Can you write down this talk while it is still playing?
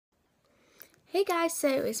Hey guys, so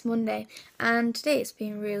it's Monday and today it's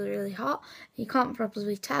been really hot. You can't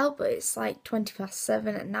probably tell, but it's like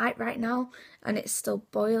 7 at night right now and it's still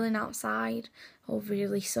boiling outside, all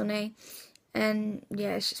really sunny, and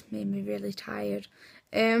yeah, it's just made me really tired.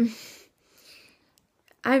 I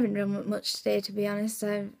haven't done much today, to be honest.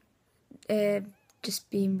 I've just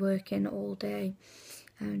been working all day.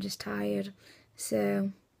 I'm just tired.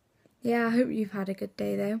 So yeah, I hope you've had a good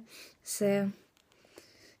day though. So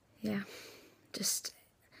yeah, just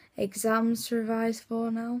exams to revise for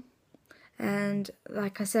now. And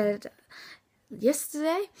like I said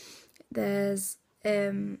yesterday, there's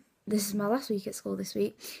this is my last week at school this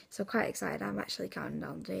week, so quite excited. I'm actually counting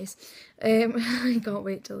down the days. I can't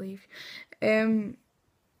wait to leave. And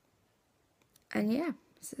yeah,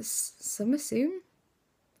 it's summer soon.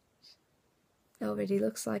 It already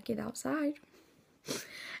looks like it outside.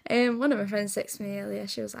 One of my friends texted me earlier.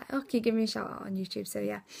 She was like, "Oh, can you give me a shout out on YouTube?" So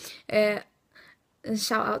yeah,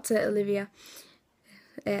 shout out to Olivia.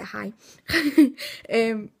 Hi.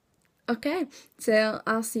 Okay, so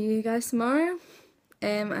I'll see you guys tomorrow.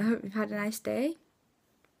 I hope you've had a nice day.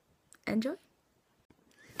 Enjoy.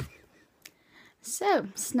 So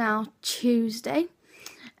it's now Tuesday,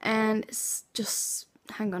 and it's just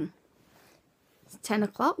it's 10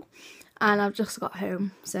 o'clock, and I've just got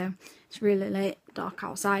home. So it's really late, dark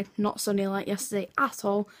outside, not sunny like yesterday at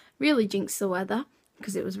all. Really jinxed the weather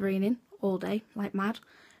because it was raining all day like mad.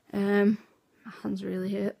 My hands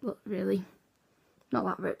really hurt, but really not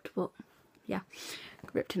that ripped, but yeah,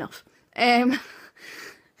 ripped enough.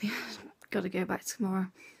 Gotta go back tomorrow.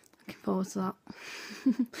 Looking forward to that.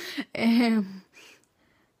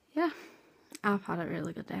 Yeah, I've had a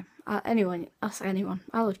really good day. Ask anyone.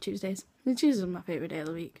 I love Tuesdays. Tuesdays are my favourite day of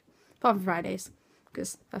the week. Apart from Fridays,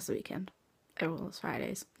 because that's the weekend. Everyone loves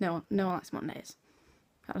Fridays. No one likes Mondays.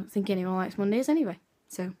 I don't think anyone likes Mondays anyway.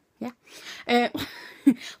 So yeah,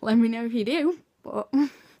 let me know if you do. But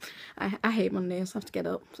I hate Mondays. I have to get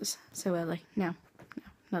up so early. No,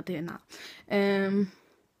 not doing that.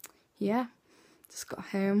 Yeah, just got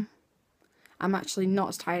home. I'm actually not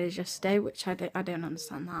as tired as yesterday, which I don't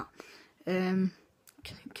understand that. Can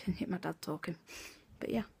hit my dad talking, but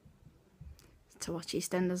yeah. To watch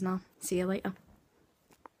EastEnders now. See you later.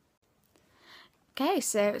 Okay,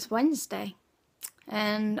 so it's Wednesday,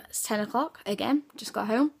 and it's 10 o'clock again. Just got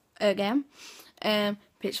home again.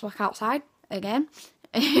 Pitch black outside again.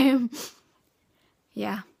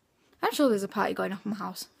 Yeah, I'm sure there's a party going off in my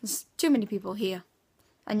house. There's too many people here,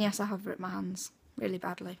 and yes, I have ripped my hands really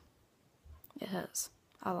badly. It hurts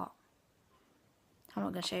a lot. I'm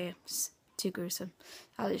not gonna show you. It's too gruesome.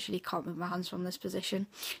 I literally can't move my hands from this position.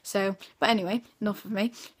 So, but anyway, enough of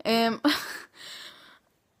me.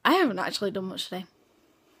 I haven't actually done much today.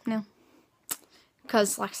 No.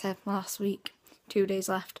 Because, like I said, last week, 2 days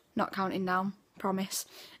left, not counting down, promise.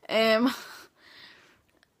 Yeah.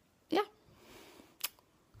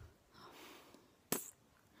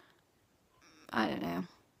 I don't know.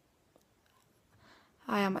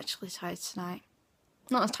 I am actually tired tonight.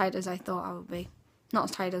 Not as tired as I thought I would be. Not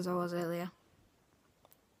as tired as I was earlier.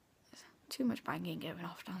 There's too much banging going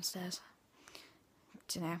off downstairs.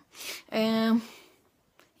 Don't know.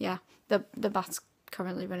 Yeah, the bath's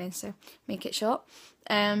currently running, so make it short.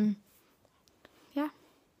 Yeah,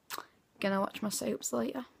 gonna watch my soaps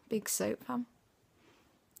later. Big soap fan.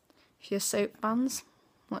 If you're soap fans,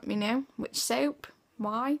 let me know which soap,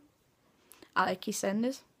 why. I like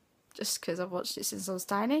EastEnders, just because I've watched it since I was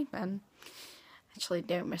tiny and actually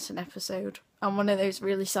don't miss an episode. I'm one of those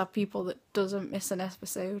really sad people that doesn't miss an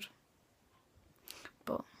episode,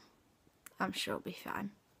 but I'm sure it'll be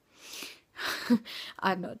fine.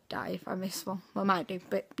 I'd not die if I miss one. I might do,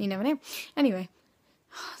 but you never know. Anyway,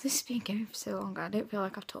 this has been going for so long, I don't feel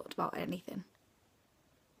like I've talked about anything.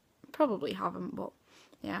 Probably haven't, but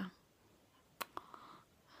yeah.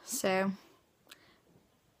 So,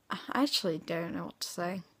 I actually don't know what to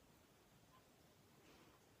say.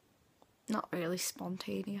 Not really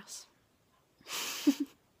spontaneous.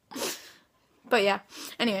 But yeah,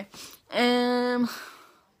 anyway,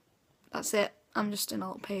 that's it. I'm just in a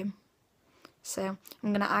lot of pain. So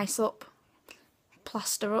I'm gonna ice up,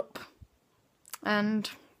 plaster up, and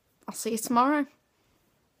I'll see you tomorrow.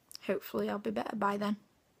 Hopefully I'll be better by then.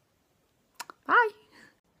 Bye.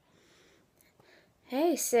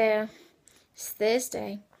 Hey, so it's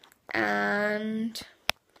Thursday and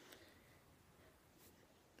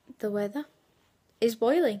the weather is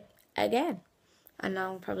boiling again. And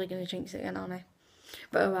now I'm probably going to jinx it again, aren't I?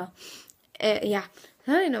 But oh well. Yeah,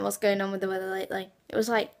 I don't know what's going on with the weather lately. It was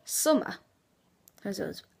like summer, because it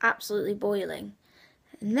was absolutely boiling.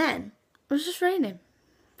 And then it was just raining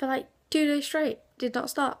for like 2 days straight. Did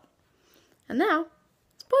not stop. And now,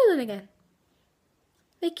 it's boiling again.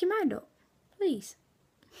 Make your mind up, please.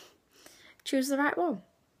 Choose the right one,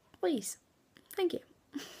 please. Thank you.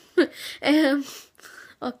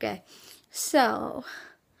 Okay, so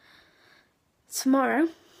tomorrow,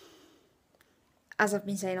 as I've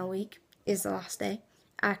been saying all week, is the last day.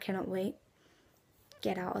 I cannot wait.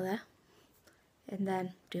 Get out of there. And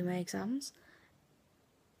then do my exams.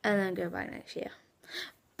 And then go back next year.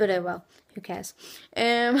 But oh well, who cares?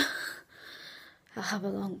 I'll have a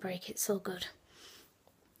long break, it's so good.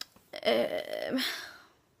 Trying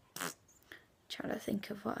to think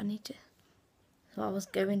of what I was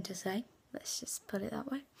going to say. Let's just put it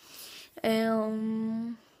that way.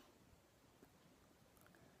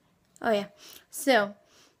 Oh yeah, so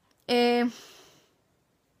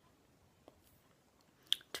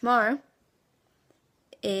tomorrow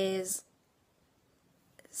is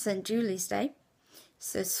St. Julie's Day,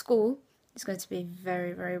 so school is going to be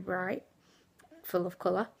very, very bright, full of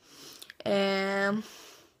colour. Yeah,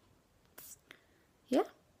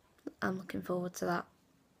 I'm looking forward to that,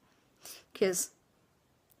 because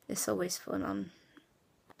it's always fun on,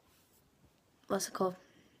 what's it called,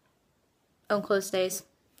 unclosed days.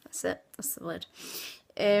 That's it, that's the word.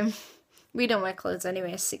 We don't wear clothes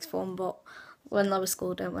anyway as sixth form, but when lower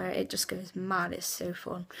school don't wear it, it just goes mad. It's so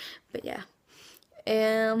fun. But yeah,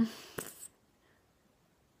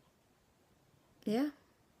 yeah,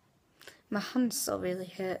 my hand still really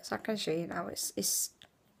hurts. I can show you now. It's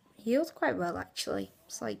healed quite well actually.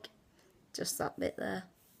 It's like just that bit there,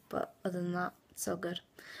 but other than that, it's so good.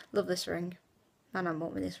 Love this ring, and I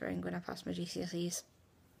want me this ring when I pass my GCSEs.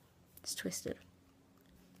 It's twisted,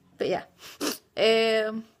 but yeah.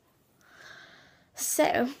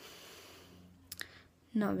 So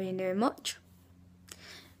not been doing much.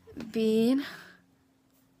 Been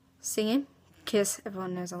singing, because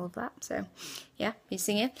everyone knows I love that. So yeah, been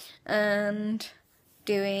singing and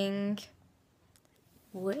doing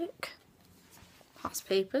work. Past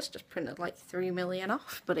papers, just printed like 3 million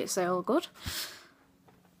off, but it's all good.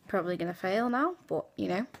 Probably gonna fail now, but you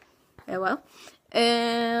know, oh well.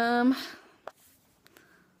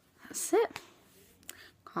 That's it.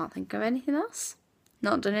 Can't think of anything else.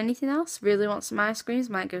 Not done anything else. Really want some ice creams.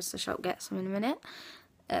 Might go to the shop, get some in a minute.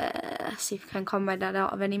 See if I can con my dad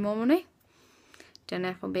out of any more money. Don't know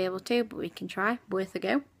if I'll be able to, but we can try. Worth a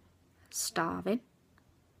go. Starving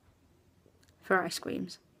for ice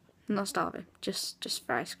creams. Not starving, just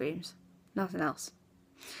for ice creams. Nothing else.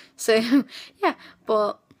 So yeah,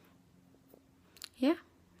 but yeah,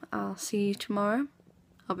 I'll see you tomorrow.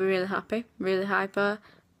 I'll be really happy, really hyper.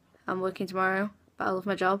 I'm working tomorrow, but I love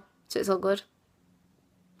my job, so it's all good.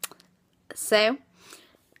 So,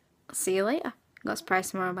 I'll see you later. I've got a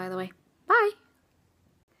surprise tomorrow, by the way. Bye!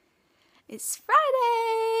 It's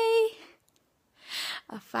Friday!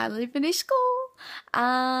 I finally finished school,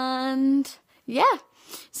 and yeah,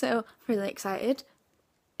 so really excited.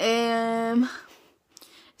 It's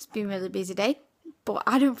been a really busy day, but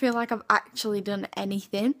I don't feel like I've actually done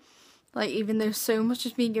anything. Like, even though so much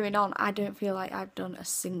has been going on, I don't feel like I've done a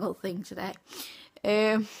single thing today.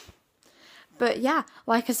 But yeah,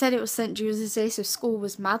 like I said, it was St. Julie's Day, so school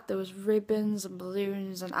was mad. There was ribbons and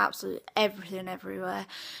balloons and absolutely everything everywhere.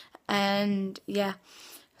 And yeah,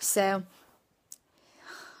 so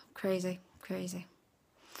crazy.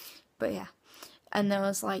 But yeah, and there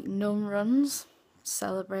was like nun runs,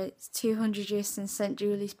 celebrate 200 years since St.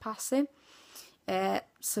 Julie's passing.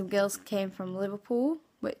 Some girls came from Liverpool,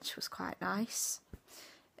 which was quite nice.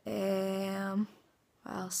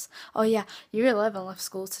 What else? Oh yeah, Year 11 left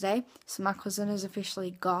school today, so my cousin is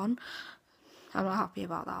officially gone. I'm not happy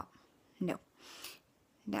about that. No.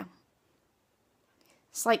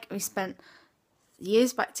 It's like we spent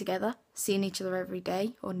years back together, seeing each other every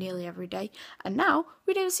day, or nearly every day, and now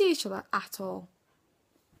we don't see each other at all.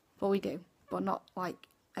 Well, we do, but not like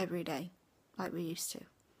every day, like we used to.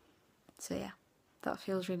 So yeah, that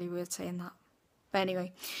feels really weird saying that. But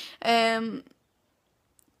anyway,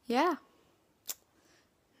 yeah.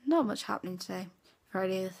 Not much happening today.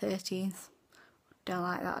 Friday the 13th. Don't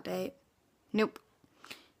like that date. Nope.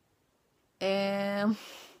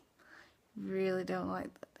 Really don't like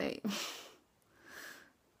that date.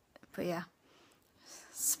 But yeah.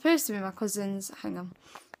 It's supposed to be my cousin's. Hang on.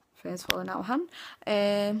 Phone's falling out of hand.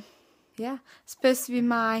 Yeah. It's supposed to be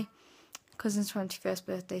my cousin's 21st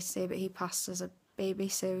birthday today, but he passed as a baby,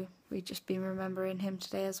 so we've just been remembering him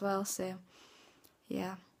today as well. So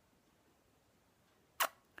yeah.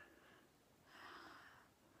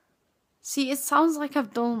 See, it sounds like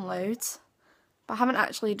I've done loads, but I haven't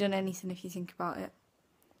actually done anything if you think about it.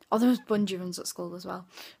 Oh, there was bungee runs at school as well,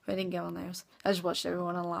 but I didn't go on those. I just watched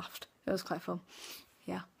everyone and laughed. It was quite fun.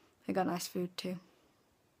 Yeah. They got nice food too.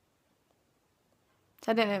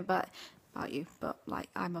 So I don't know about you, but like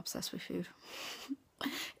I'm obsessed with food.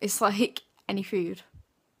 It's like any food,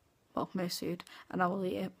 well, most food, and I will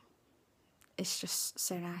eat it. It's just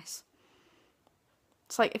so nice.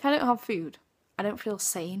 It's like if I don't have food, I don't feel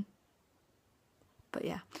sane. But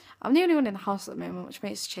yeah, I'm the only one in the house at the moment, which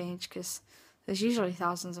makes a change because there's usually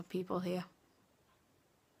thousands of people here.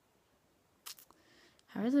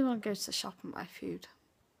 I really want to go to the shop and buy food.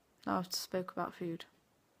 Now I've spoke about food.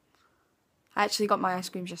 I actually got my ice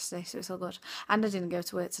cream yesterday, so it's all good. And I didn't go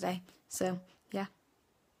to work today, so yeah.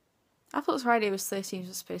 I thought Friday was 13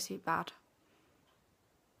 was supposed to be bad.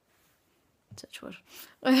 Touch wood.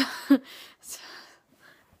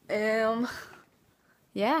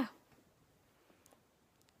 Yeah.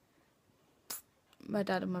 My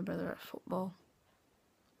dad and my brother are at football,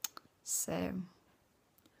 so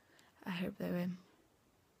I hope they win.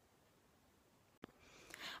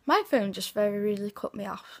 My phone just very rudely cut me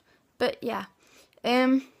off, but yeah.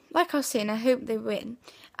 Like I was saying, I hope they win.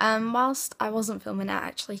 Whilst I wasn't filming, I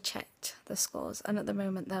actually checked the scores, and at the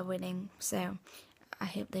moment they're winning, so I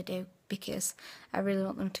hope they do, because I really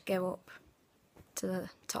want them to go up to the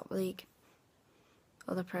top league,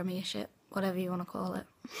 or the Premiership, whatever you want to call it.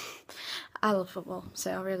 I love football, so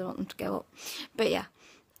I really want them to go up. But yeah,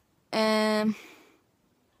 I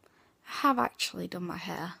have actually done my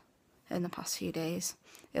hair in the past few days.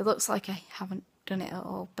 It looks like I haven't done it at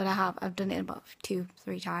all, but I have. I've done it about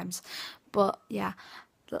 2-3 times. But yeah,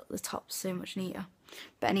 the top's so much neater.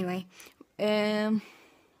 But anyway, yeah,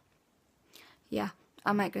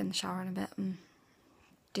 I might go in the shower in a bit and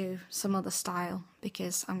do some other style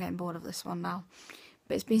because I'm getting bored of this one now.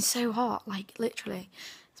 But it's been so hot, like literally,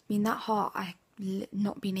 it's been that hot. I've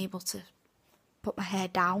not been able to put my hair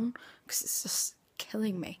down because it's just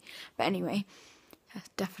killing me. But anyway, I'm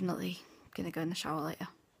definitely gonna go in the shower later.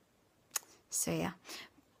 So yeah,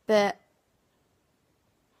 but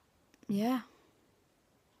yeah,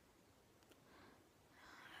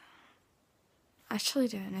 I actually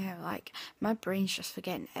don't know, like my brain's just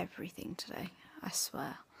forgetting everything today, I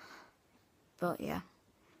swear. But yeah,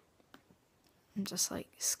 I'm just like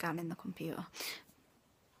scanning the computer.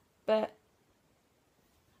 But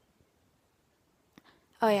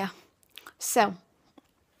oh yeah, so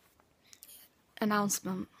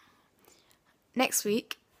announcement. Next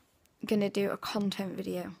week, I'm gonna do a content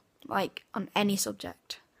video, like on any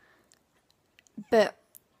subject. But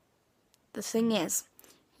the thing is,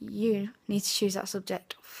 you need to choose that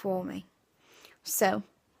subject for me. So,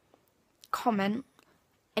 comment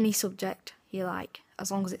any subject you like, as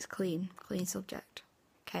long as it's clean subject,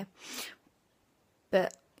 okay?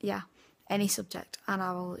 But yeah, any subject, and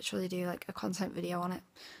I will literally do like a content video on it.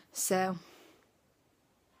 So,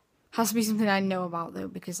 has to be something I know about though,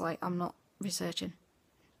 because like I'm not researching,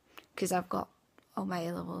 because I've got all my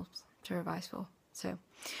A-levels to revise for. So,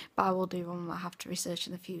 but I will do one that I have to research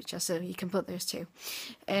in the future, so you can put those two.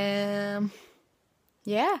 Yeah,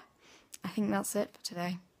 I think that's it for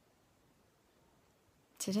today.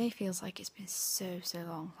 Today feels like it's been so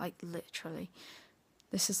long, like literally.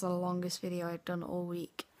 This is the longest video I've done all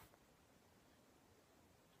week.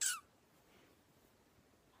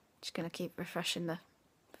 Just gonna keep refreshing the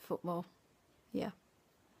football. Yeah.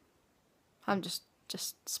 I'm just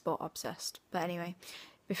sport obsessed. But anyway,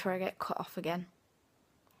 before I get cut off again,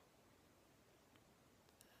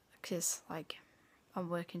 because like I'm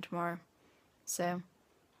working tomorrow, so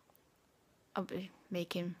I'll be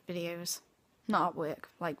making videos, not at work,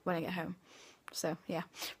 like when I get home. So yeah,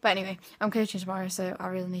 but anyway, I'm coaching tomorrow, so I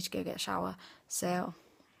really need to go get a shower, so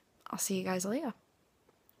I'll see you guys later.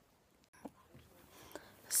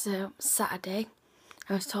 So Saturday,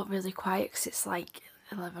 I was talking really quiet because it's like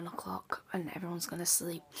 11 o'clock and everyone's gonna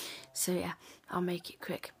sleep, so yeah, I'll make it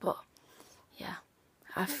quick. But yeah,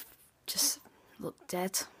 I've just looked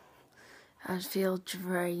dead. I feel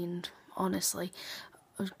drained, honestly.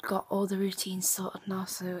 I've got all the routines sorted now,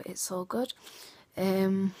 so it's all good.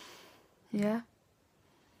 Yeah.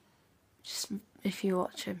 Just, if you're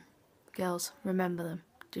watching, girls, remember them.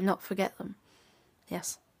 Do not forget them.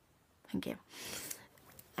 Yes. Thank you.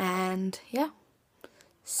 And, yeah.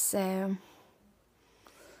 So,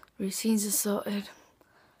 routines are sorted.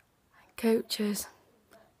 Coaches,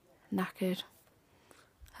 knackered.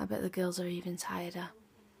 I bet the girls are even tireder.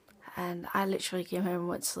 And I literally came home and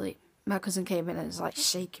went to sleep. My cousin came in and was like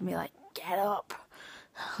shaking me like, get up.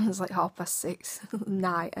 It was like 6:30 at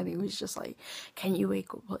night and he was just like, can you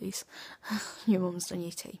wake up please? Your mum's done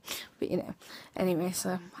your tea. But you know, anyway,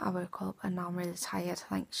 so I woke up and now I'm really tired.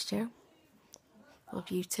 Thanks, Joe. Love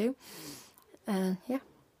you too. Yeah.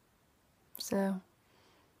 So,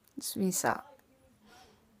 it's been sat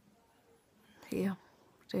here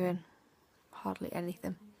doing hardly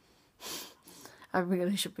anything. I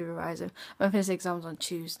really should be revising. My first exam's on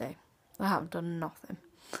Tuesday. I haven't done nothing.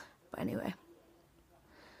 But anyway.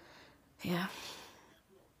 Yeah.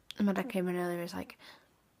 And my dad came in earlier, he was like,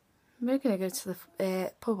 we're going to go to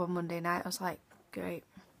the pub on Monday night. I was like, great.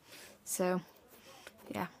 So,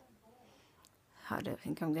 yeah. I don't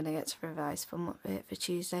think I'm going to get to revise for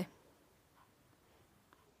Tuesday.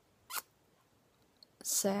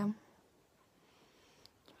 So,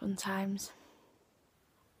 fun times.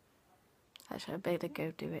 Actually, I better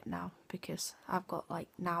go do it now because I've got like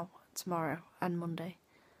now, tomorrow and Monday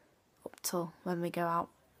up till when we go out.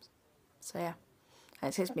 So yeah,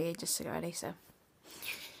 it takes me ages to get ready, so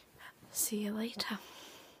see you later.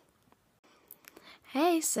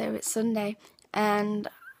 Hey, so it's Sunday and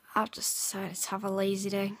I've just decided to have a lazy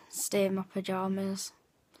day, stay in my pyjamas,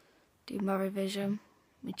 do my revision,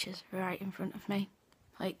 which is right in front of me.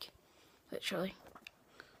 Like, literally,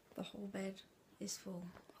 the whole bed is full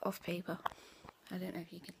of paper. I don't know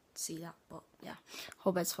if you can see that, but yeah,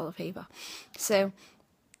 whole bed's full of paper. So,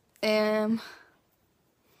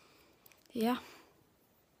 yeah.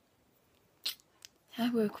 I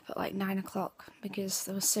woke up at like 9 o'clock because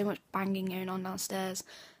there was so much banging going on downstairs,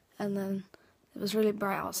 and then it was really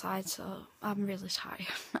bright outside, so I'm really tired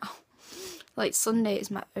now. Like, Sunday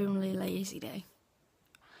is my only lazy day.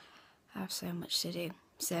 I have so much to do,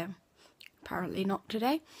 so apparently not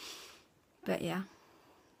today. But yeah,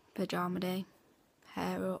 pyjama day,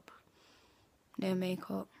 hair up, no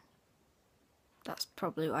makeup. That's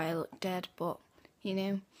probably why I look dead, but you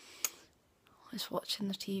know, just watching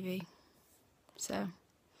the TV. So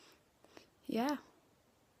yeah,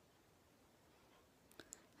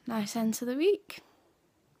 nice end to the week.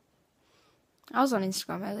 I was on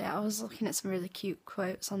Instagram earlier. I was looking at some really cute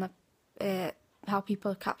quotes on the how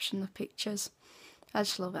people caption the pictures. I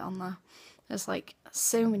just love it on there. There's like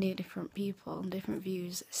so many different people and different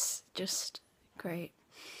views. It's just great.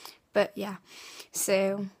 But yeah,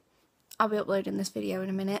 so I'll be uploading this video in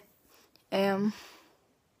a minute, and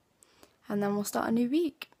then we'll start a new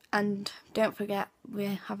week. And don't forget,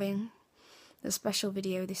 we're having the special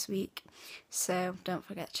video this week, so don't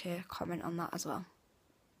forget to comment on that as well.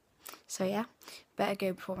 So yeah, better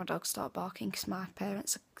go before my dogs start barking because my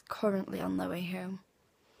parents are currently on their way home.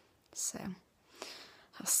 So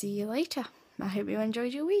I'll see you later. I hope you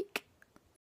enjoyed your week.